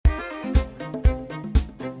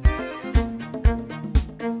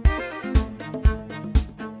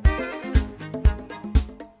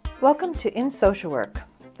Welcome to In Social Work,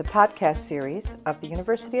 the podcast series of the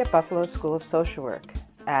University at Buffalo School of Social Work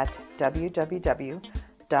at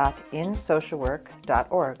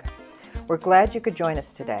www.insocialwork.org. We're glad you could join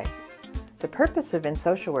us today. The purpose of In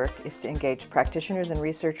Social Work is to engage practitioners and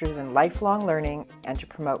researchers in lifelong learning and to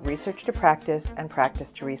promote research to practice and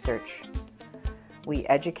practice to research. We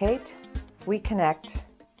educate, we connect,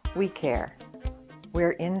 we care.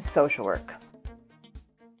 We're in social work.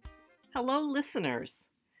 Hello, listeners.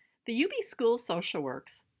 The UB School Social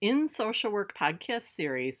Work's In Social Work podcast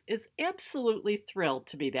series is absolutely thrilled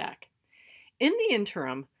to be back. In the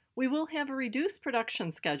interim, we will have a reduced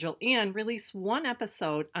production schedule and release one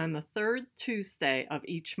episode on the third Tuesday of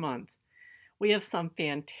each month. We have some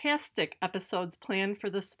fantastic episodes planned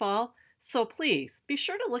for this fall, so please be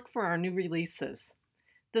sure to look for our new releases.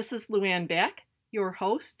 This is Luann Back, your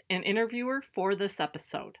host and interviewer for this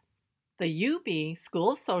episode. The UB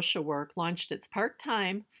School of Social Work launched its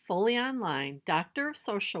part-time, fully online Doctor of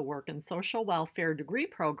Social Work and Social Welfare degree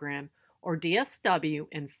program, or DSW,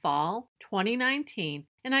 in fall 2019,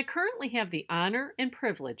 and I currently have the honor and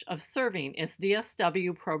privilege of serving as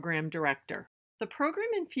DSW Program Director. The program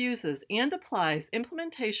infuses and applies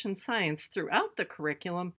implementation science throughout the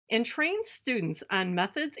curriculum and trains students on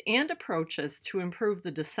methods and approaches to improve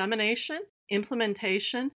the dissemination,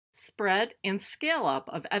 implementation, spread, and scale-up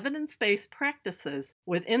of evidence-based practices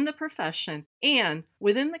within the profession and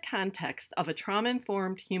within the context of a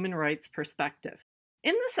trauma-informed human rights perspective.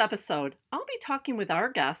 In this episode, I'll be talking with our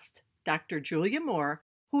guest, Dr. Julia Moore,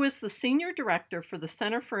 who is the Senior Director for the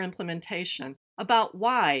Center for Implementation, about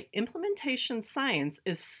why implementation science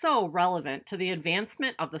is so relevant to the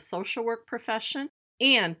advancement of the social work profession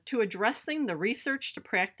and to addressing the research to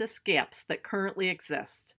practice gaps that currently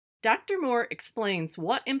exist. Dr. Moore explains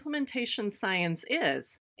what implementation science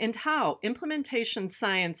is and how implementation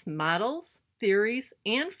science models, theories,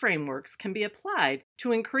 and frameworks can be applied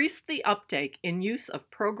to increase the uptake and use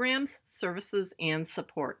of programs, services, and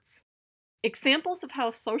supports. Examples of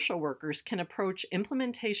how social workers can approach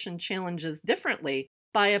implementation challenges differently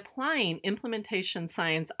by applying implementation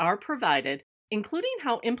science are provided, including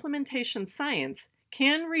how implementation science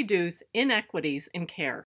can reduce inequities in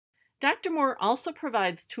care. Dr. Moore also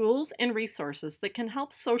provides tools and resources that can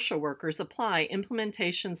help social workers apply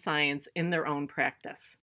implementation science in their own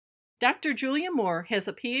practice. Dr. Julia Moore has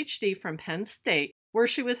a PhD from Penn State, where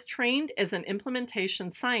she was trained as an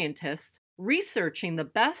implementation scientist, researching the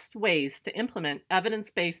best ways to implement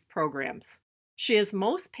evidence-based programs. She is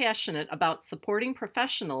most passionate about supporting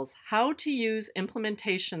professionals how to use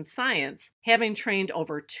implementation science, having trained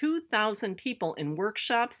over 2,000 people in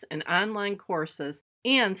workshops and online courses,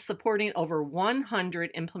 and supporting over 100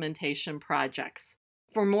 implementation projects.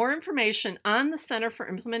 For more information on the Center for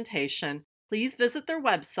Implementation, please visit their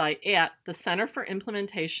website at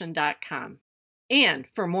thecenterforimplementation.com. And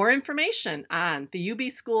for more information on the UB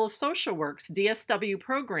School of Social Work's DSW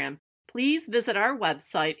program, please visit our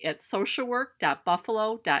website at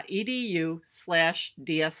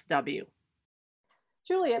socialwork.buffalo.edu/DSW.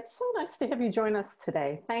 Julia, it's so nice to have you join us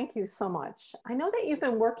today. Thank you so much. I know that you've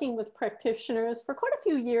been working with practitioners for quite a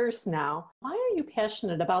few years now. Why are you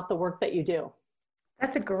passionate about the work that you do?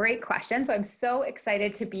 That's a great question. So I'm so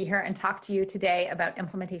excited to be here and talk to you today about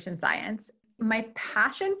implementation science. My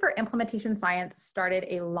passion for implementation science started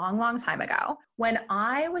a long, long time ago. When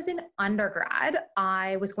I was in undergrad,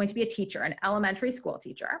 I was going to be a teacher, an elementary school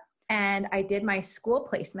teacher. And I did my school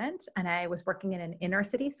placement, and I was working in an inner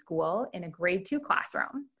city school in a grade 2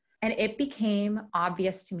 classroom. And it became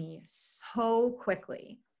obvious to me so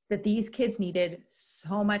quickly that these kids needed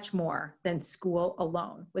so much more than school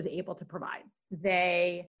alone was able to provide.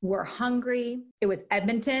 They were hungry. It was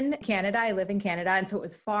Edmonton, Canada. I live in Canada. And so it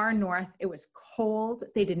was far north. It was cold.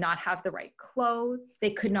 They did not have the right clothes.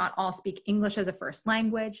 They could not all speak English as a first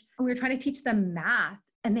language. And we were trying to teach them math.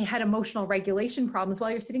 And they had emotional regulation problems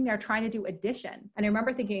while you're sitting there trying to do addition. And I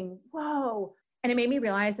remember thinking, whoa. And it made me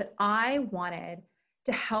realize that I wanted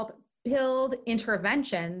to help build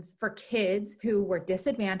interventions for kids who were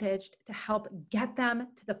disadvantaged to help get them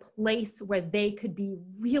to the place where they could be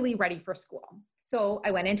really ready for school. So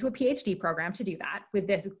I went into a PhD program to do that with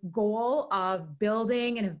this goal of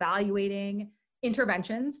building and evaluating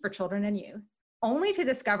interventions for children and youth, only to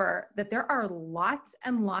discover that there are lots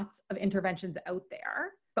and lots of interventions out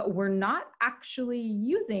there, but we're not actually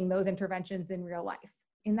using those interventions in real life.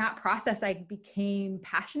 In that process, I became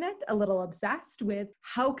passionate, a little obsessed with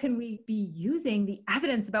how can we be using the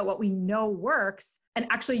evidence about what we know works and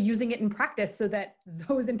actually using it in practice so that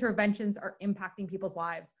those interventions are impacting people's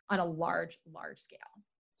lives on a large, large scale.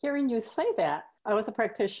 Hearing you say that, I was a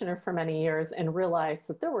practitioner for many years and realized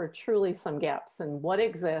that there were truly some gaps in what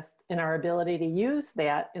exists in our ability to use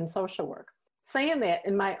that in social work. Saying that,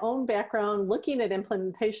 in my own background, looking at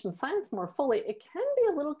implementation science more fully, it can be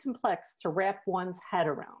a little complex to wrap one's head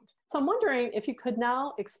around. So I'm wondering if you could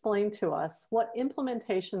now explain to us what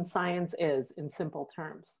implementation science is in simple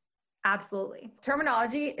terms. Absolutely.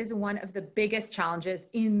 Terminology is one of the biggest challenges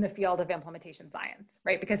in the field of implementation science,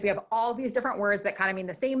 right? Because we have all these different words that kind of mean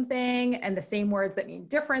the same thing and the same words that mean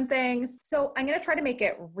different things. So I'm going to try to make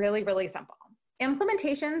it really, really simple.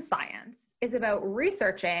 Implementation science is about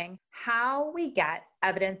researching how we get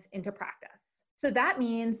evidence into practice. So that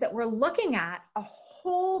means that we're looking at a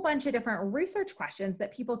whole bunch of different research questions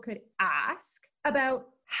that people could ask about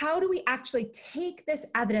how do we actually take this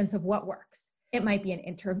evidence of what works. It might be an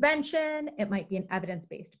intervention. It might be an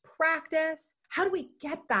evidence-based practice. How do we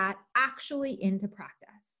get that actually into practice?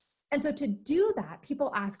 And so to do that,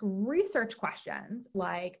 people ask research questions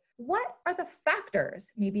like, what are the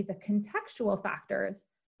factors, maybe the contextual factors,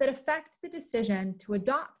 that affect the decision to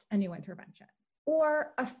adopt a new intervention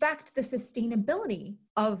or affect the sustainability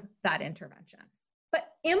of that intervention?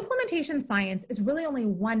 But implementation science is really only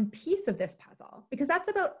one piece of this puzzle because that's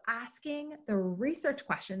about asking the research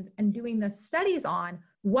questions and doing the studies on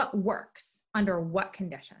what works under what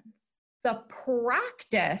conditions. The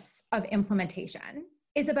practice of implementation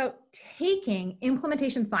is about taking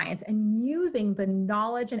implementation science and using the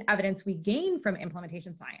knowledge and evidence we gain from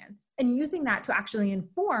implementation science and using that to actually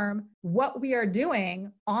inform what we are doing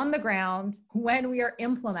on the ground when we are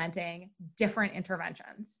implementing different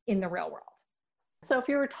interventions in the real world. So if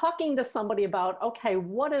you were talking to somebody about, okay,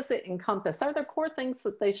 what does it encompass? Are there core things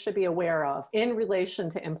that they should be aware of in relation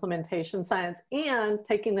to implementation science and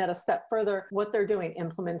taking that a step further, what they're doing,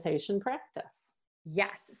 implementation practice?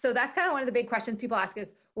 Yes. So that's kind of one of the big questions people ask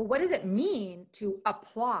is, well, what does it mean to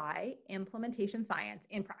apply implementation science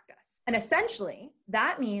in practice? And essentially,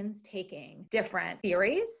 that means taking different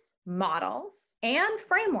theories, models, and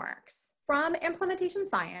frameworks from implementation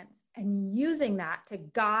science and using that to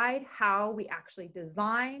guide how we actually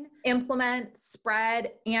design, implement,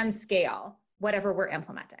 spread, and scale whatever we're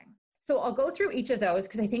implementing. So I'll go through each of those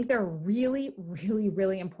because I think they're really, really,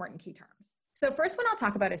 really important key terms. So the first one I'll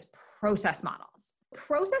talk about is process models.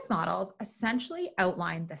 Process models essentially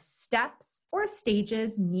outline the steps or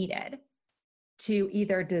stages needed to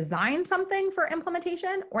either design something for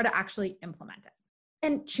implementation or to actually implement it.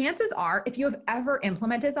 And chances are, if you have ever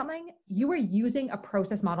implemented something, you are using a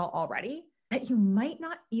process model already that you might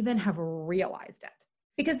not even have realized it.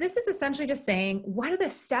 Because this is essentially just saying, what are the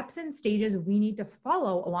steps and stages we need to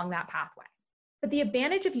follow along that pathway? But the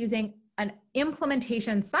advantage of using an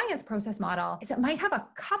implementation science process model is it might have a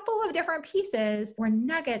couple of different pieces or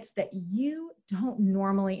nuggets that you don't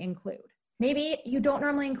normally include. Maybe you don't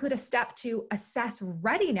normally include a step to assess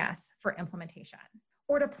readiness for implementation,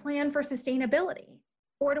 or to plan for sustainability,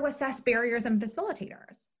 or to assess barriers and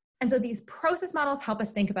facilitators. And so these process models help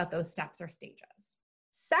us think about those steps or stages.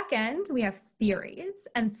 Second, we have theories,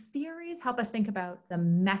 and theories help us think about the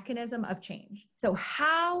mechanism of change. So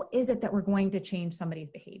how is it that we're going to change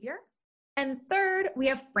somebody's behavior? And third, we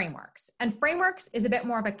have frameworks. And frameworks is a bit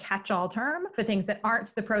more of a catch-all term for things that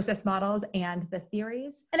aren't the process models and the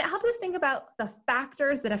theories. And it helps us think about the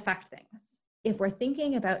factors that affect things. If we're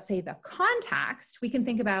thinking about, say, the context, we can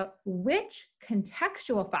think about which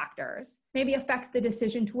contextual factors maybe affect the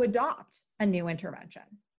decision to adopt a new intervention.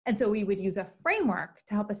 And so we would use a framework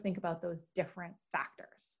to help us think about those different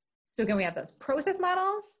factors. So again, we have those process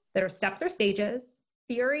models that are steps or stages,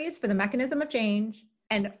 theories for the mechanism of change,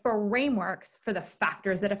 and frameworks for the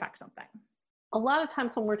factors that affect something. A lot of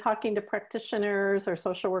times when we're talking to practitioners or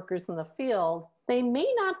social workers in the field, they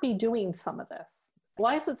may not be doing some of this.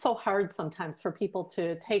 Why is it so hard sometimes for people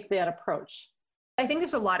to take that approach? I think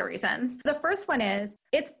there's a lot of reasons. The first one is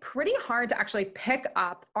it's pretty hard to actually pick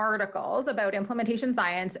up articles about implementation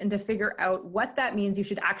science and to figure out what that means you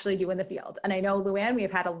should actually do in the field. And I know, Luann, we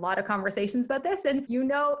have had a lot of conversations about this, and you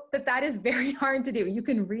know that that is very hard to do. You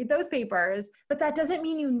can read those papers, but that doesn't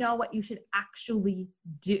mean you know what you should actually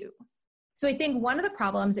do. So I think one of the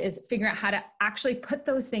problems is figuring out how to actually put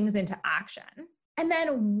those things into action. And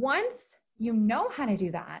then once you know how to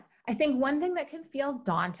do that, I think one thing that can feel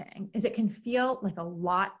daunting is it can feel like a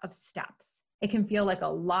lot of steps. It can feel like a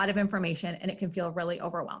lot of information, and it can feel really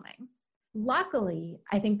overwhelming. Luckily,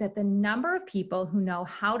 I think that the number of people who know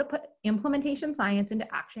how to put implementation science into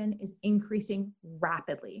action is increasing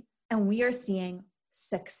rapidly. And we are seeing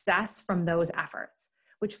success from those efforts,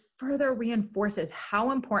 which further reinforces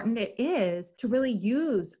how important it is to really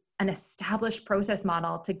use an established process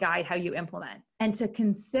model to guide how you implement and to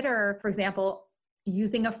consider, for example,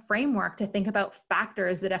 using a framework to think about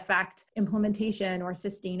factors that affect implementation or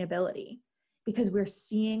sustainability, because we're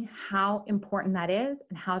seeing how important that is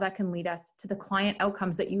and how that can lead us to the client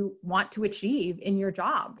outcomes that you want to achieve in your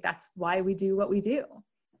job. That's why we do what we do.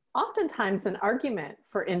 Oftentimes an argument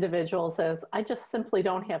for individuals is, I just simply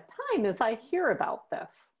don't have time as I hear about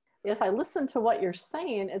this. As I listen to what you're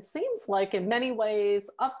saying, it seems like in many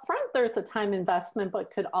ways, upfront there's a time investment,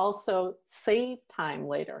 but could also save time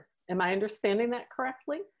later. Am I understanding that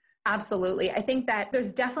correctly? Absolutely. I think that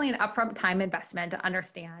there's definitely an upfront time investment to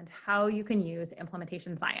understand how you can use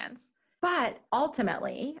implementation science. But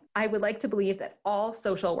ultimately, I would like to believe that all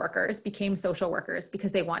social workers became social workers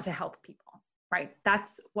because they want to help people, right?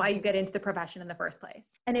 That's why you get into the profession in the first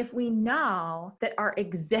place. And if we know that our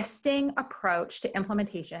existing approach to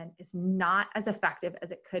implementation is not as effective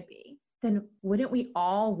as it could be, then wouldn't we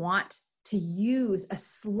all want to use a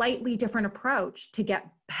slightly different approach to get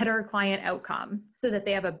better client outcomes so that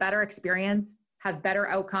they have a better experience, have better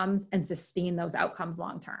outcomes, and sustain those outcomes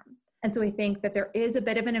long term? And so I think that there is a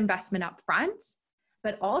bit of an investment up front,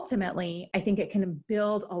 but ultimately, I think it can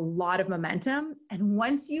build a lot of momentum. And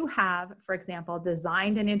once you have, for example,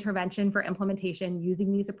 designed an intervention for implementation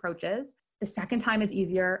using these approaches, the second time is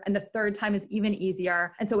easier, and the third time is even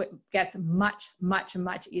easier. And so it gets much, much,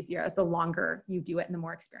 much easier the longer you do it and the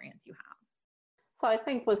more experience you have. So I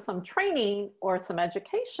think with some training or some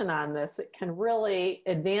education on this, it can really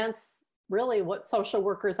advance really what social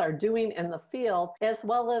workers are doing in the field, as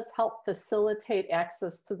well as help facilitate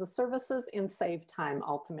access to the services and save time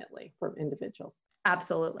ultimately for individuals.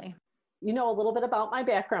 Absolutely. You know a little bit about my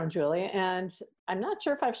background, Julie, and I'm not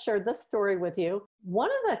sure if I've shared this story with you.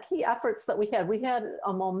 One of the key efforts that we had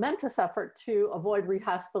a momentous effort to avoid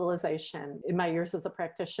rehospitalization in my years as a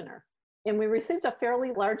practitioner. And we received a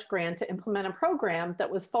fairly large grant to implement a program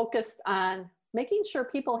that was focused on making sure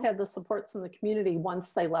people had the supports in the community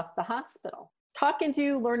once they left the hospital. Talking to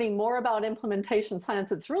you, learning more about implementation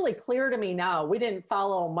science, it's really clear to me now we didn't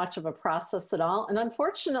follow much of a process at all. And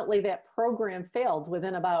unfortunately, that program failed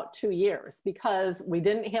within about 2 years because we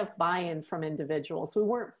didn't have buy-in from individuals. We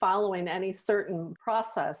weren't following any certain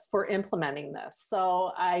process for implementing this.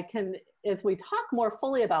 So as we talk more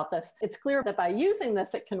fully about this, it's clear that by using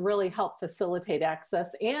this, it can really help facilitate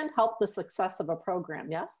access and help the success of a program,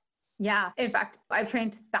 yes? Yeah. In fact, I've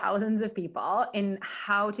trained thousands of people in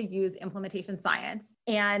how to use implementation science.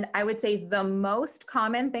 And I would say the most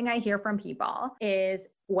common thing I hear from people is,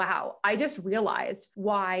 wow, I just realized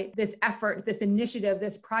why this effort, this initiative,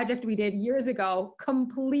 this project we did years ago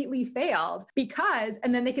completely failed because,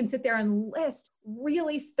 and then they can sit there and list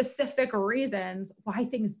really specific reasons why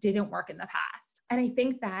things didn't work in the past. And I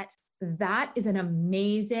think that that is an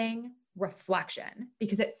amazing reflection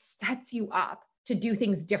because it sets you up to do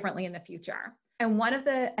things differently in the future. And one of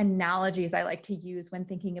the analogies I like to use when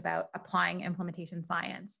thinking about applying implementation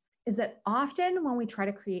science is that often when we try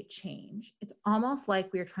to create change, it's almost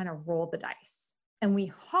like we are trying to roll the dice and we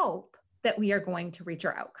hope that we are going to reach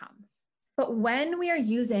our outcomes. But when we are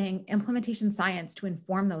using implementation science to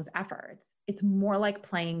inform those efforts, it's more like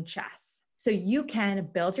playing chess. So you can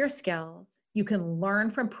build your skills, you can learn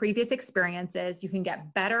from previous experiences, you can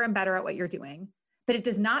get better and better at what you're doing. But it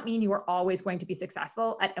does not mean you are always going to be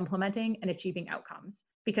successful at implementing and achieving outcomes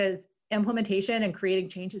because implementation and creating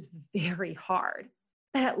change is very hard.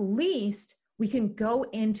 But at least we can go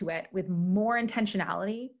into it with more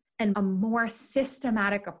intentionality and a more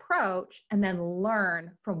systematic approach and then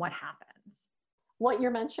learn from what happens. What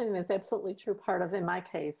you're mentioning is absolutely true part of in my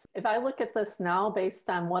case. If I look at this now based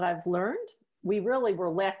on what I've learned, we really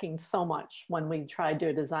were lacking so much when we tried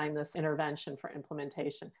to design this intervention for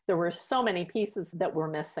implementation. There were so many pieces that were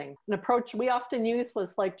missing. An approach we often use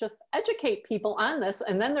was like, just educate people on this,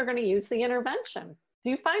 and then they're going to use the intervention.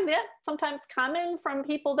 Do you find that sometimes common from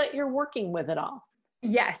people that you're working with at all?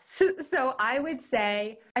 Yes. So I would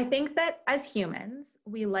say, I think that as humans,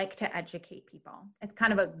 we like to educate people. It's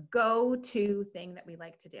kind of a go-to thing that we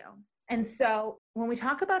like to do. And so when we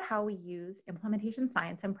talk about how we use implementation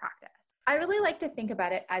science in practice, I really like to think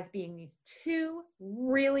about it as being these two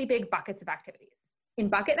really big buckets of activities. In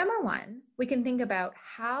bucket number one, we can think about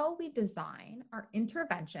how we design our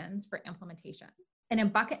interventions for implementation. And in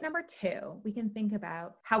bucket number two, we can think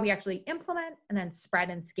about how we actually implement and then spread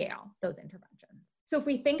and scale those interventions. So if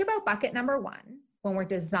we think about bucket number one, when we're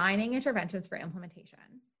designing interventions for implementation,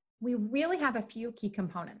 we really have a few key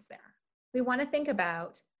components there. We want to think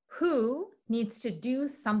about who needs to do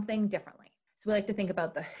something differently. So we like to think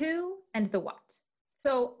about the who and the what.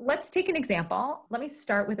 So let's take an example. Let me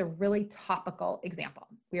start with a really topical example.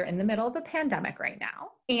 We are in the middle of a pandemic right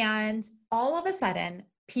now, and all of a sudden,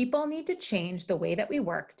 people need to change the way that we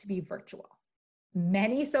work to be virtual.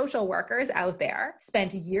 Many social workers out there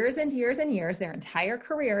spent years and years and years, their entire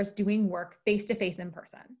careers, doing work face-to-face in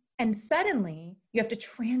person. And suddenly you have to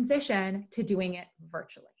transition to doing it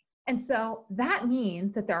virtually. And so that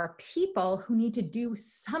means that there are people who need to do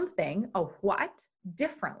something, a what,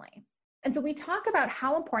 differently. And so we talk about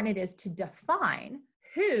how important it is to define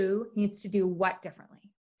who needs to do what differently.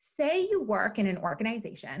 Say you work in an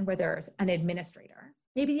organization where there's an administrator.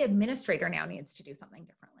 Maybe the administrator now needs to do something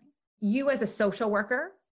differently. You as a social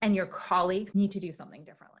worker and your colleagues need to do something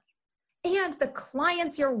differently. And the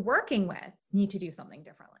clients you're working with need to do something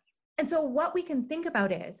differently. And so what we can think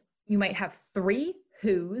about is you might have 3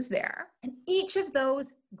 who's there, and each of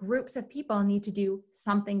those groups of people need to do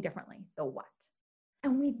something differently, the what.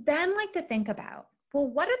 And we then like to think about, well,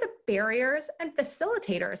 what are the barriers and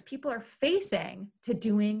facilitators people are facing to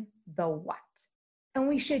doing the what? And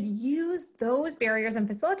we should use those barriers and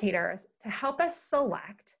facilitators to help us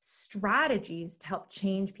select strategies to help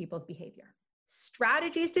change people's behavior.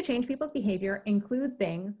 Strategies to change people's behavior include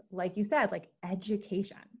things, like you said, like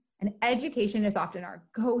education. And education is often our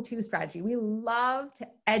go-to strategy. We love to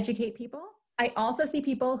educate people. I also see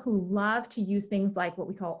people who love to use things like what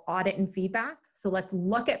we call audit and feedback. So let's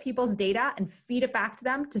look at people's data and feed it back to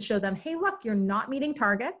them to show them, hey, look, you're not meeting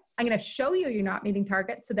targets. I'm going to show you you're not meeting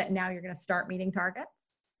targets so that now you're going to start meeting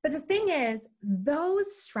targets. But the thing is,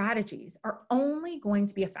 those strategies are only going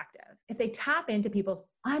to be effective if they tap into people's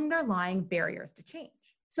underlying barriers to change.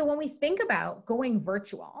 So when we think about going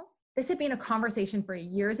virtual, this had been a conversation for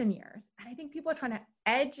years and years. And I think people are trying to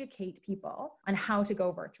educate people on how to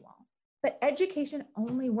go virtual. But education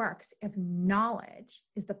only works if knowledge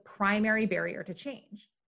is the primary barrier to change.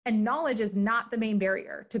 And knowledge is not the main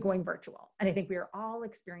barrier to going virtual. And I think we are all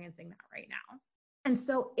experiencing that right now. And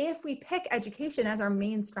so if we pick education as our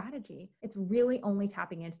main strategy, it's really only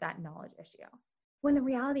tapping into that knowledge issue. When the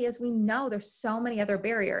reality is we know there's so many other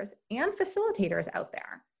barriers and facilitators out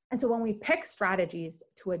there. And so when we pick strategies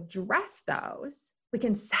to address those, we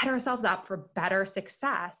can set ourselves up for better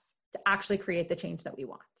success to actually create the change that we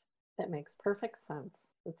want. That makes perfect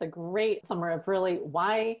sense. It's a great summary of really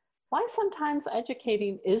why sometimes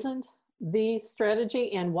educating isn't the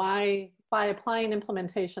strategy, and why by applying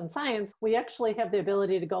implementation science, we actually have the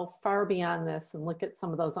ability to go far beyond this and look at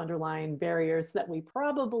some of those underlying barriers that we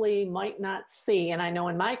probably might not see. And I know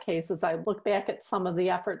in my case, as I look back at some of the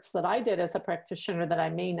efforts that I did as a practitioner that I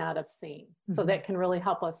may not have seen. Mm-hmm. So that can really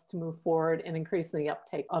help us to move forward and increase the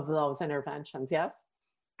uptake of those interventions. Yes?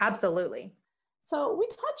 Absolutely. So we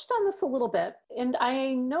touched on this a little bit, and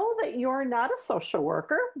I know that you're not a social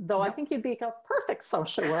worker, though I think you'd be a perfect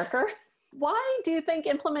social worker. Why do you think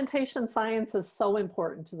implementation science is so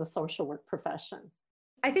important to the social work profession?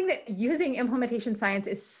 I think that using implementation science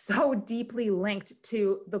is so deeply linked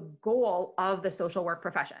to the goal of the social work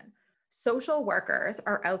profession. Social workers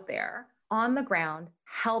are out there on the ground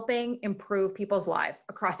helping improve people's lives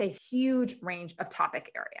across a huge range of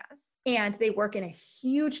topic areas. And they work in a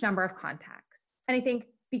huge number of contexts. And I think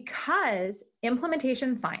because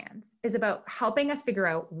implementation science is about helping us figure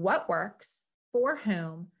out what works, for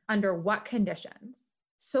whom, under what conditions,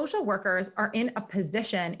 social workers are in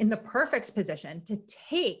the perfect position to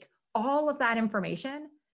take all of that information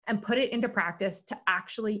and put it into practice to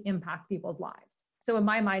actually impact people's lives. So in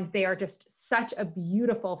my mind, they are just such a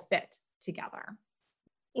beautiful fit together.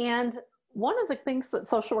 And one of the things that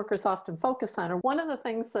social workers often focus on, or one of the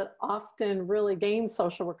things that often really gains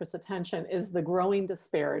social workers' attention, is the growing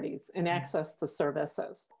disparities in access to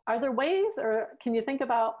services. Are there ways, or can you think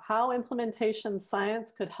about how implementation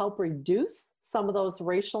science could help reduce some of those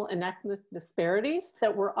racial and ethnic disparities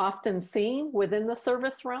that we're often seeing within the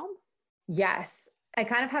service realm? Yes. I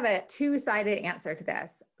kind of have a two-sided answer to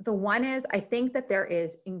this. The one is, I think that there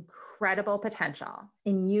is incredible potential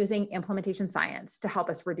in using implementation science to help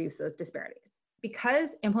us reduce those disparities.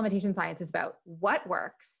 Because implementation science is about what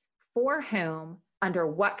works, for whom, under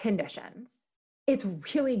what conditions, it's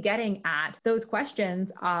really getting at those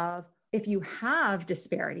questions of, if you have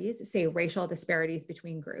disparities, say racial disparities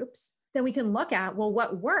between groups, then we can look at, well,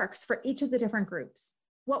 what works for each of the different groups?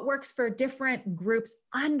 What works for different groups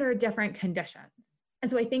under different conditions? And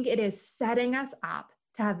so I think it is setting us up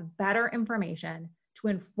to have better information to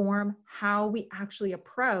inform how we actually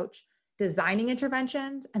approach designing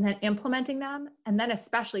interventions and then implementing them, and then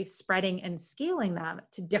especially spreading and scaling them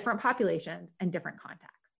to different populations and different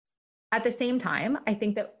contexts. At the same time, I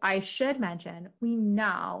think that I should mention, we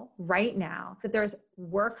know right now that there's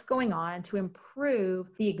work going on to improve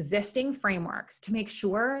the existing frameworks to make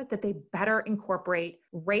sure that they better incorporate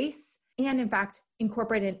race and, in fact,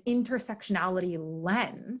 incorporate an intersectionality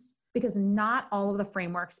lens, because not all of the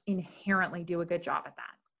frameworks inherently do a good job at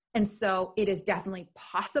that. And so it is definitely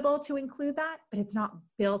possible to include that, but it's not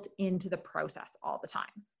built into the process all the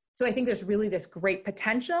time. So I think there's really this great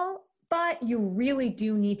potential, but you really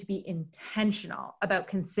do need to be intentional about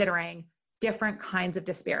considering different kinds of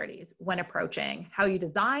disparities when approaching how you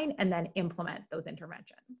design and then implement those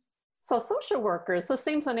interventions. So social workers, this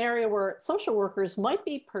seems an area where social workers might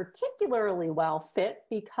be particularly well fit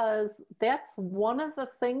because that's one of the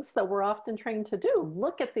things that we're often trained to do.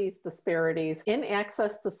 Look at these disparities in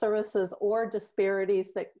access to services or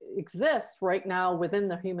disparities that exist right now within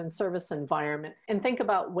the human service environment and think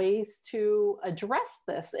about ways to address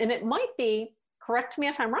this. And it might be, correct me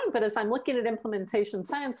if I'm wrong, but as I'm looking at implementation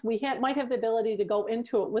science, we might have the ability to go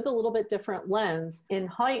into it with a little bit different lens and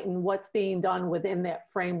heighten what's being done within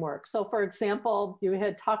that framework. So for example, you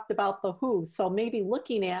had talked about the who. So maybe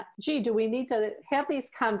looking at, do we need to have these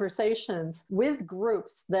conversations with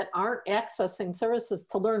groups that aren't accessing services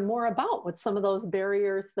to learn more about what some of those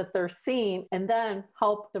barriers that they're seeing and then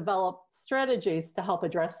help develop strategies to help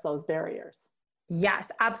address those barriers?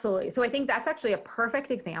 Yes, absolutely. So I think that's actually a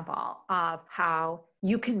perfect example of how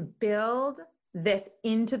you can build this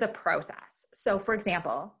into the process. So for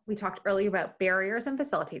example, we talked earlier about barriers and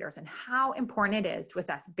facilitators and how important it is to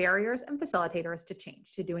assess barriers and facilitators to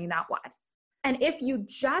change, to doing that what. And if you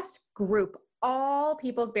just group all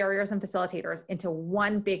people's barriers and facilitators into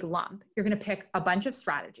one big lump, you're going to pick a bunch of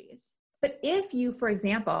strategies. But if you, for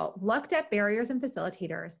example, looked at barriers and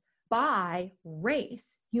facilitators by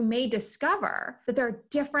race, you may discover that there are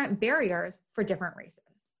different barriers for different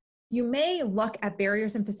races. You may look at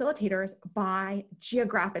barriers and facilitators by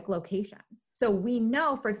geographic location. So we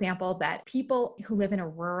know, for example, that people who live in a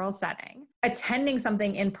rural setting, attending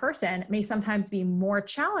something in person may sometimes be more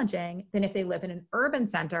challenging than if they live in an urban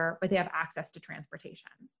center where they have access to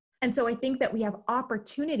transportation. And so I think that we have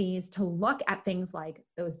opportunities to look at things like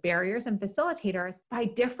those barriers and facilitators by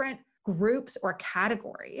different groups or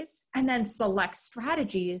categories, and then select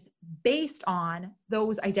strategies based on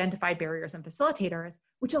those identified barriers and facilitators,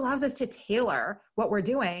 which allows us to tailor what we're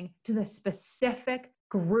doing to the specific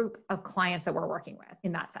group of clients that we're working with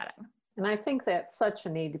in that setting. And I think that's such a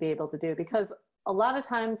need to be able to do because a lot of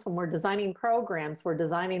times when we're designing programs, we're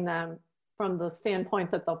designing them from the standpoint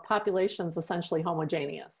that the population is essentially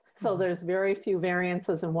homogeneous. So there's very few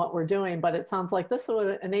variances in what we're doing, but it sounds like this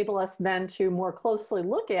would enable us then to more closely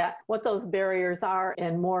look at what those barriers are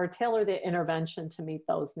and more tailor the intervention to meet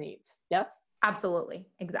those needs. Yes? Absolutely.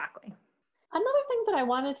 Exactly. Another thing that I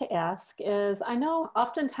wanted to ask is, I know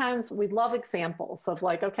oftentimes we love examples of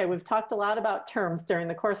like, okay, we've talked a lot about terms during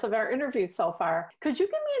the course of our interview so far. Could you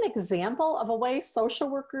give me an example of a way social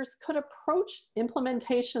workers could approach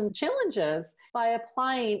implementation challenges by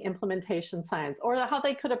applying implementation science, or how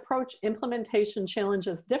they could approach implementation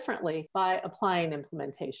challenges differently by applying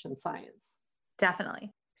implementation science?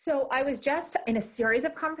 Definitely. So I was just in a series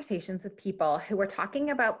of conversations with people who were talking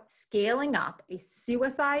about scaling up a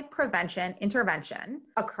suicide prevention intervention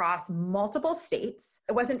across multiple states.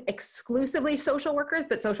 It wasn't exclusively social workers,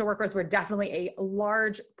 but social workers were definitely a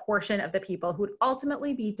large portion of the people who would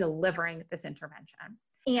ultimately be delivering this intervention.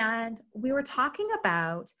 And we were talking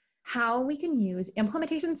about how we can use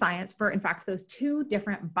implementation science for, in fact, those two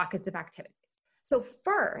different buckets of activities. So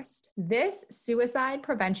first, this suicide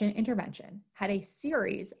prevention intervention had a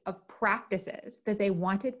series of practices that they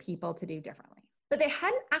wanted people to do differently, but they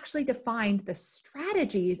hadn't actually defined the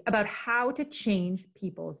strategies about how to change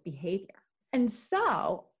people's behavior. And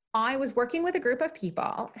so I was working with a group of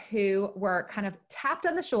people who were kind of tapped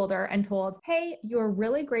on the shoulder and told, hey, you're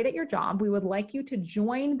really great at your job. We would like you to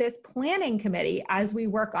join this planning committee as we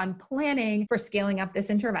work on planning for scaling up this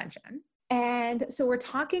intervention. And so we're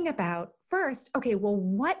talking about first, okay, well,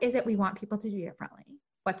 what is it we want people to do differently?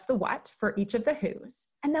 What's the what for each of the who's?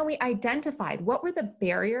 And then we identified what were the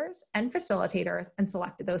barriers and facilitators and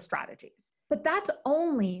selected those strategies. But that's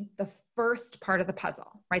only the first part of the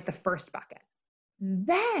puzzle, right? The first bucket.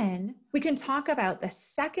 Then we can talk about the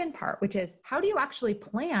second part, which is how do you actually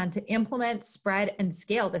plan to implement, spread, and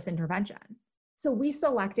scale this intervention? So we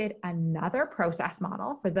selected another process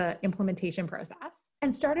model for the implementation process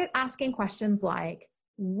and started asking questions like,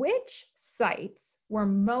 which sites were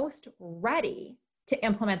most ready to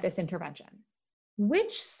implement this intervention?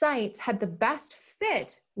 Which sites had the best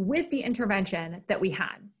fit with the intervention that we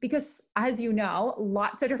had? Because as you know,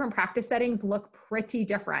 lots of different practice settings look pretty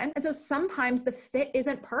different. And so sometimes the fit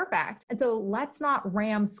isn't perfect. And so let's not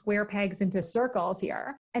ram square pegs into circles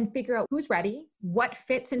here and figure out who's ready, what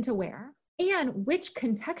fits into where, and which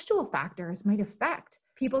contextual factors might affect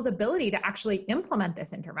people's ability to actually implement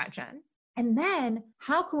this intervention. And then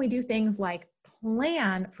how can we do things like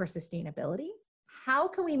plan for sustainability? How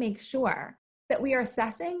can we make sure that we are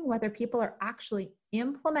assessing whether people are actually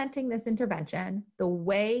implementing this intervention the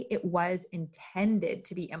way it was intended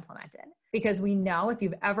to be implemented. Because we know, if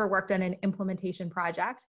you've ever worked on an implementation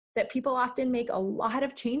project, that people often make a lot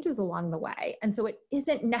of changes along the way. And so it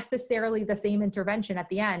isn't necessarily the same intervention at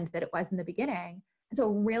the end that it was in the beginning. And so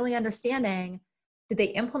really understanding, did they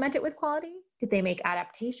implement it with quality? Did they make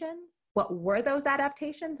adaptations? What were those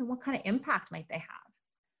adaptations and what kind of impact might they have?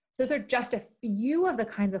 So those are just a few of the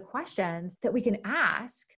kinds of questions that we can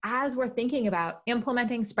ask as we're thinking about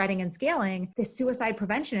implementing, spreading, and scaling this suicide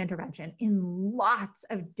prevention intervention in lots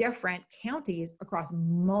of different counties across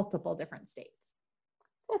multiple different states.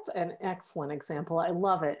 That's an excellent example. I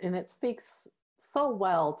love it. And it speaks so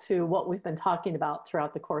well to what we've been talking about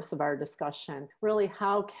throughout the course of our discussion. Really,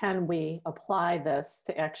 how can we apply this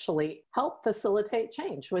to actually help facilitate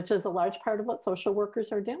change, which is a large part of what social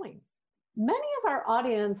workers are doing. Many of our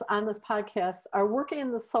audience on this podcast are working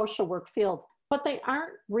in the social work field, but they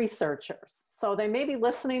aren't researchers. So they may be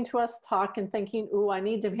listening to us talk and thinking, ooh, I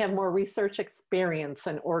need to have more research experience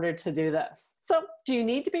in order to do this. So do you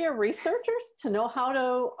need to be a researcher to know how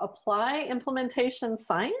to apply implementation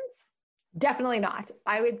science? Definitely not.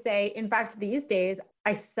 I would say, in fact, these days,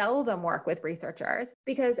 I seldom work with researchers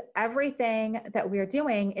because everything that we're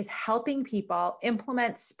doing is helping people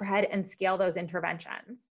implement, spread, and scale those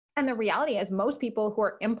interventions. And the reality is, most people who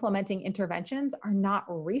are implementing interventions are not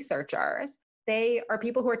researchers. They are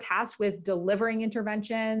people who are tasked with delivering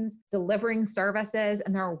interventions, delivering services,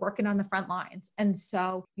 and they're working on the front lines. And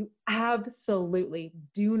so you absolutely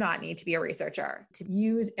do not need to be a researcher to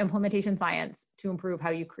use implementation science to improve how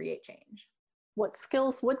you create change. What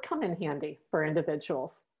skills would come in handy for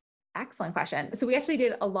individuals? Excellent question. So we actually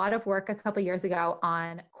did a lot of work a couple of years ago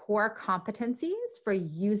on core competencies for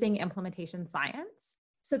using implementation science.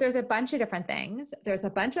 So there's a bunch of different things. There's a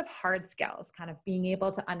bunch of hard skills, kind of being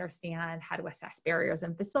able to understand how to assess barriers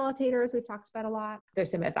and facilitators, we've talked about a lot.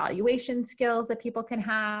 There's some evaluation skills that people can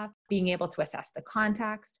have, being able to assess the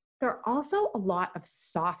context. There are also a lot of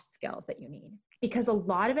soft skills that you need, because a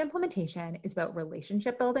lot of implementation is about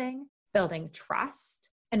relationship building, building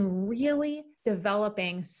trust, and really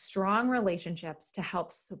developing strong relationships to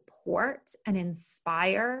help support and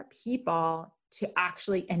inspire people to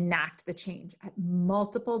actually enact the change at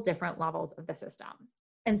multiple different levels of the system.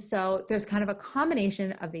 And so there's kind of a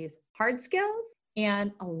combination of these hard skills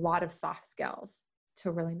and a lot of soft skills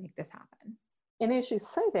to really make this happen. And as you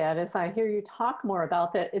say that, as I hear you talk more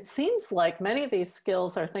about that, it seems like many of these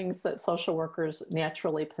skills are things that social workers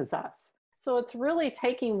naturally possess. So it's really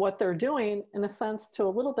taking what they're doing, in a sense, to a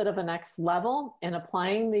little bit of a next level and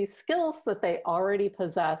applying these skills that they already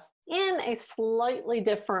possess in a slightly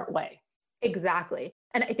different way. Exactly.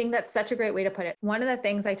 And I think that's such a great way to put it. One of the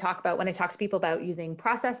things I talk about when I talk to people about using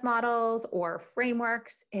process models or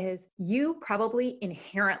frameworks is you probably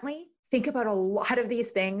inherently think about a lot of these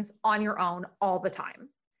things on your own all the time.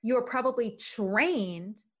 You're probably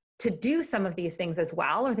trained to do some of these things as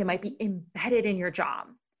well, or they might be embedded in your job.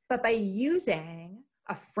 But by using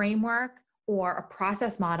a framework or a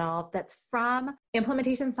process model that's from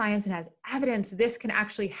implementation science and has evidence this can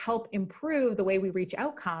actually help improve the way we reach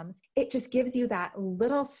outcomes, it just gives you that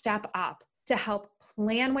little step up to help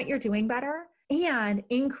plan what you're doing better and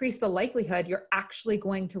increase the likelihood you're actually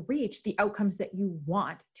going to reach the outcomes that you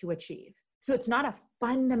want to achieve. So it's not a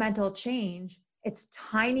fundamental change. It's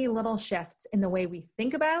tiny little shifts in the way we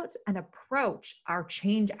think about and approach our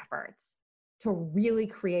change efforts to really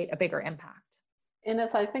create a bigger impact. And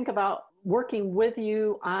as I think about working with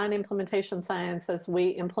you on implementation science as we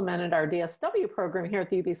implemented our DSW program here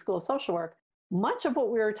at the UB School of Social Work, much of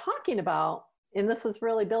what we were talking about, and this is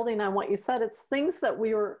really building on what you said, it's things that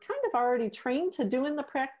we were kind of already trained to do in the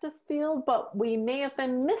practice field, but we may have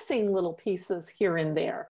been missing little pieces here and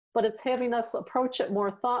there. But it's having us approach it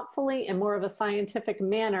more thoughtfully in more of a scientific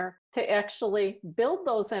manner to actually build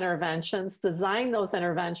those interventions, design those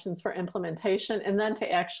interventions for implementation, and then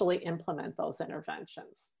to actually implement those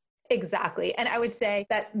interventions. Exactly. And I would say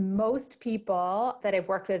that most people that I've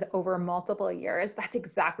worked with over multiple years, that's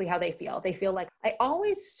exactly how they feel. They feel like, I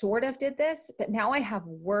always sort of did this, but now I have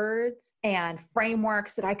words and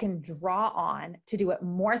frameworks that I can draw on to do it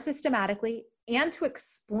more systematically and to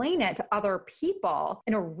explain it to other people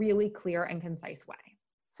in a really clear and concise way.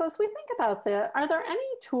 So as we think about that, are there any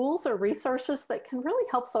tools or resources that can really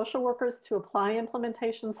help social workers to apply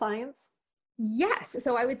implementation science? Yes.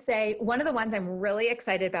 So I would say one of the ones I'm really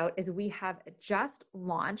excited about is we have just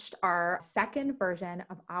launched our second version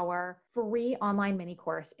of our free online mini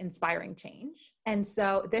course, Inspiring Change. And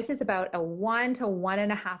so this is about a 1 to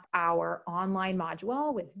 1.5 hour online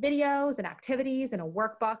module with videos and activities and a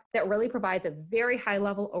workbook that really provides a very high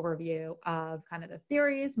level overview of kind of the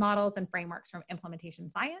theories, models, and frameworks from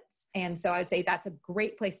implementation science. And so I'd say that's a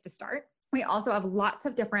great place to start. We also have lots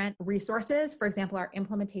of different resources. For example, our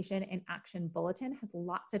implementation in action bulletin has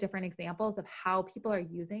lots of different examples of how people are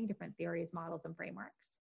using different theories, models, and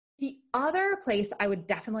frameworks. The other place I would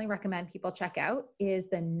definitely recommend people check out is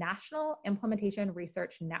the National Implementation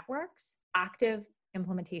Research Network's Active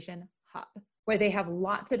Implementation Hub, where they have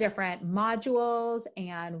lots of different modules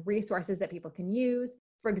and resources that people can use.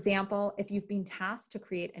 For example, if you've been tasked to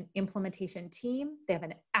create an implementation team, they have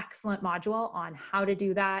an excellent module on how to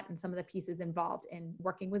do that and some of the pieces involved in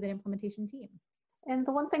working with an implementation team. And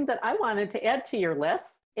the one thing that I wanted to add to your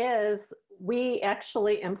list is we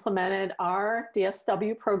actually implemented our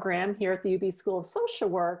DSW program here at the UB School of Social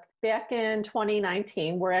Work back in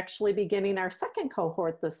 2019. We're actually beginning our second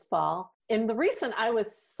cohort this fall. And the reason I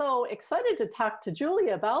was so excited to talk to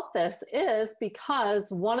Julia about this is because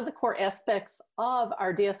one of the core aspects of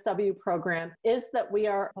our DSW program is that we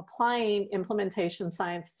are applying implementation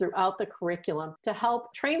science throughout the curriculum to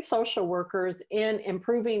help train social workers in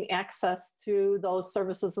improving access to those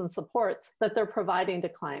services and supports that they're providing to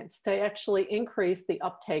clients, to actually increase the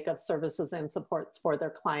uptake of services and supports for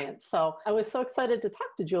their clients. So I was so excited to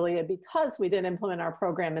talk to Julia because we did implement our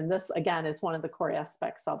program, and this again is one of the core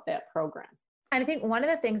aspects of that program. And I think one of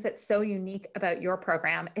the things that's so unique about your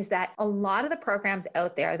program is that a lot of the programs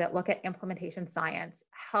out there that look at implementation science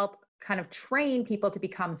help kind of train people to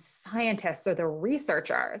become scientists or they're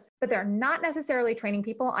researchers, but they're not necessarily training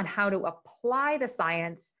people on how to apply the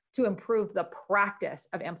science to improve the practice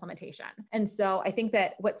of implementation. And so I think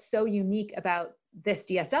that what's so unique about this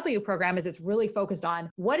DSW program is it's really focused on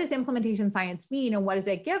what does implementation science mean and what does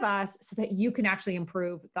it give us so that you can actually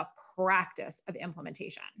improve the practice of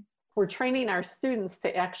implementation. We're training our students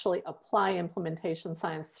to actually apply implementation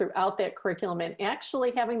science throughout that curriculum and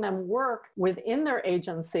actually having them work within their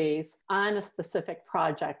agencies on a specific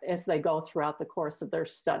project as they go throughout the course of their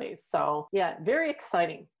studies. So yeah, very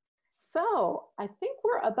exciting. So I think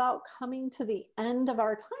we're about coming to the end of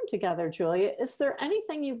our time together, Julia. Is there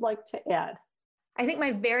anything you'd like to add? I think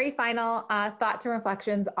my very final thoughts and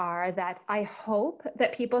reflections are that I hope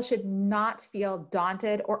that people should not feel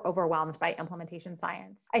daunted or overwhelmed by implementation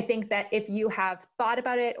science. I think that if you have thought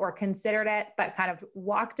about it or considered it, but kind of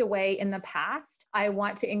walked away in the past, I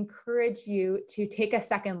want to encourage you to take a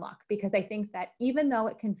second look, because I think that even though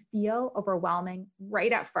it can feel overwhelming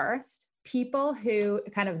right at first, people who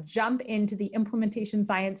kind of jump into the implementation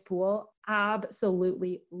science pool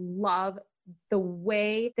absolutely love the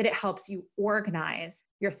way that it helps you organize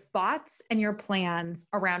your thoughts and your plans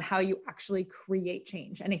around how you actually create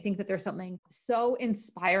change. And I think that there's something so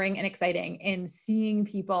inspiring and exciting in seeing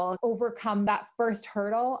people overcome that first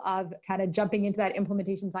hurdle of kind of jumping into that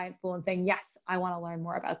implementation science pool and saying, yes, I want to learn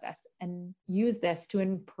more about this and use this to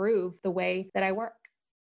improve the way that I work.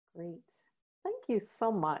 Great. Thank you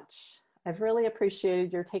so much. I've really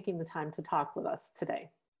appreciated your taking the time to talk with us today.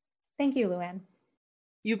 Thank you, Luann.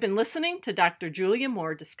 You've been listening to Dr. Julia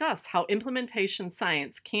Moore discuss how implementation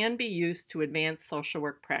science can be used to advance social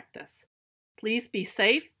work practice. Please be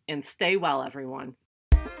safe and stay well, everyone.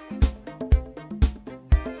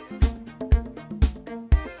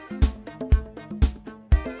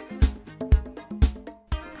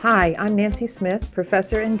 Hi, I'm Nancy Smith,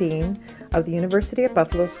 Professor and Dean of the University at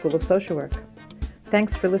Buffalo School of Social Work.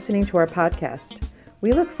 Thanks for listening to our podcast.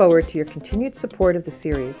 We look forward to your continued support of the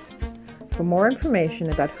series. For more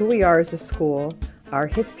information about who we are as a school, our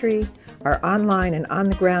history, our online and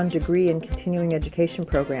on-the-ground degree and continuing education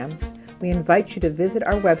programs, we invite you to visit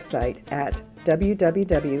our website at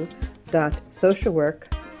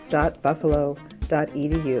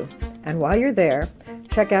www.socialwork.buffalo.edu. And while you're there,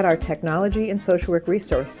 check out our Technology and Social Work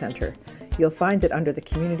Resource Center. You'll find it under the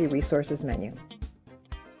Community Resources menu.